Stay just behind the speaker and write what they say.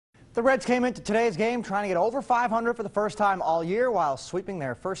The Reds came into today's game trying to get over 500 for the first time all year while sweeping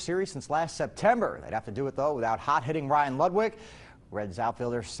their first series since last September. They'd have to do it, though, without hot-hitting Ryan Ludwig. Reds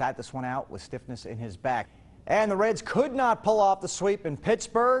outfielder sat this one out with stiffness in his back. And the Reds could not pull off the sweep in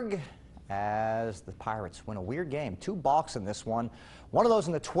Pittsburgh as the Pirates win a weird game. 2 balks in this one. One of those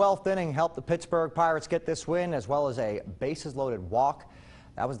in the 12th inning helped the Pittsburgh Pirates get this win, as well as a bases-loaded walk.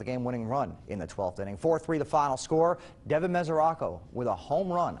 That was the game-winning run in the 12th inning. 4-3 the final score. Devin Mesoraco with a home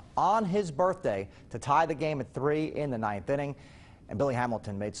run on his birthday to tie the game at 3 in the 9th inning. And Billy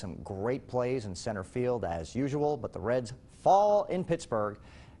Hamilton made some great plays in center field as usual, but the Reds fall in Pittsburgh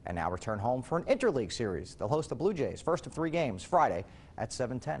and now return home for an interleague series. They'll host the Blue Jays, first of 3 games, Friday at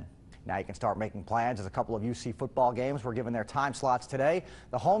 7:10. Now you can start making plans as a couple of UC football games were given their time slots today.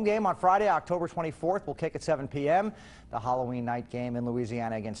 The home game on Friday, October 24th, will kick at 7 p.m. The Halloween night game in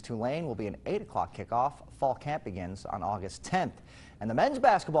Louisiana against Tulane will be an 8 o'clock kickoff. Fall camp begins on August 10th. And the men's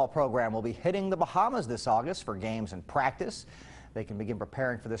basketball program will be hitting the Bahamas this August for games and practice. They can begin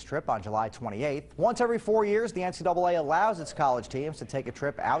preparing for this trip on July 28th. Once every 4 years, the NCAA allows its college teams to take a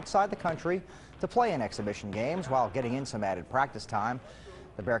trip outside the country to play in exhibition games while getting in some added practice time.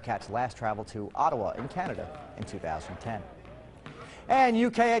 The Bearcats last traveled to Ottawa in Canada in 2010. And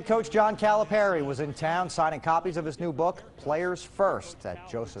UK head coach John Calipari was in town signing copies of his new book, Players First, at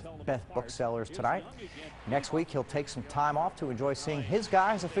Joseph Beth Booksellers tonight. Next week, he'll take some time off to enjoy seeing his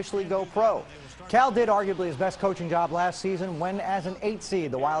guys officially go pro. Cal did arguably his best coaching job last season when, as an 8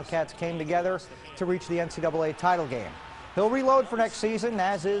 seed, the Wildcats came together to reach the NCAA title game. He'll reload for next season,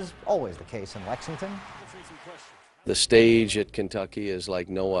 as is always the case in Lexington. The stage at Kentucky is like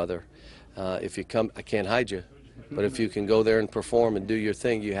no other. If you come, I can't hide you, but if you can go there and perform and do your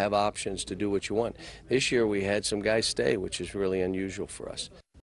thing, you have options to do what you want. This year we had some guys stay, which is really unusual for us.